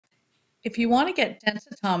If you want to get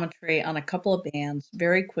densitometry on a couple of bands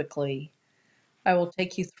very quickly, I will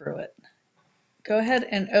take you through it. Go ahead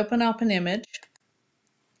and open up an image.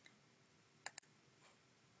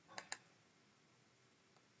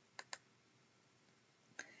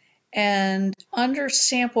 And under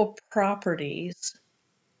sample properties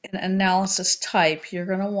and analysis type, you're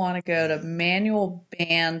going to want to go to manual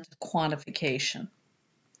band quantification.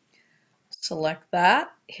 Select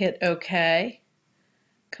that, hit OK.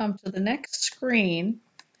 Come to the next screen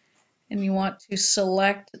and you want to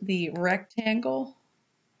select the rectangle,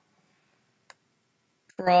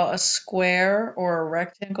 draw a square or a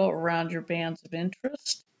rectangle around your bands of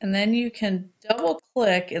interest, and then you can double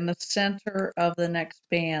click in the center of the next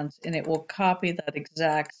bands and it will copy that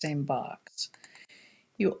exact same box.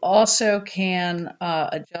 You also can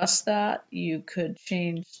adjust that. You could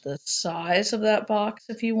change the size of that box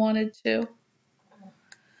if you wanted to.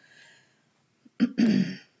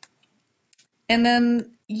 And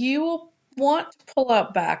then you will want to pull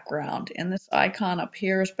out background, and this icon up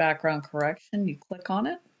here is background correction. You click on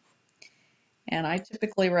it, and I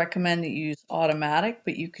typically recommend that you use automatic,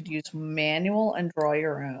 but you could use manual and draw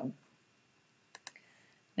your own.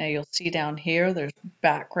 Now you'll see down here there's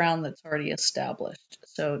background that's already established.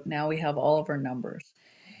 So now we have all of our numbers.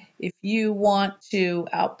 If you want to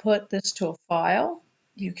output this to a file,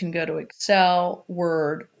 you can go to Excel,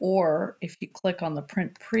 Word, or if you click on the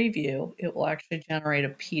print preview, it will actually generate a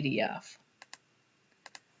PDF.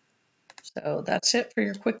 So that's it for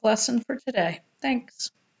your quick lesson for today.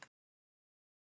 Thanks.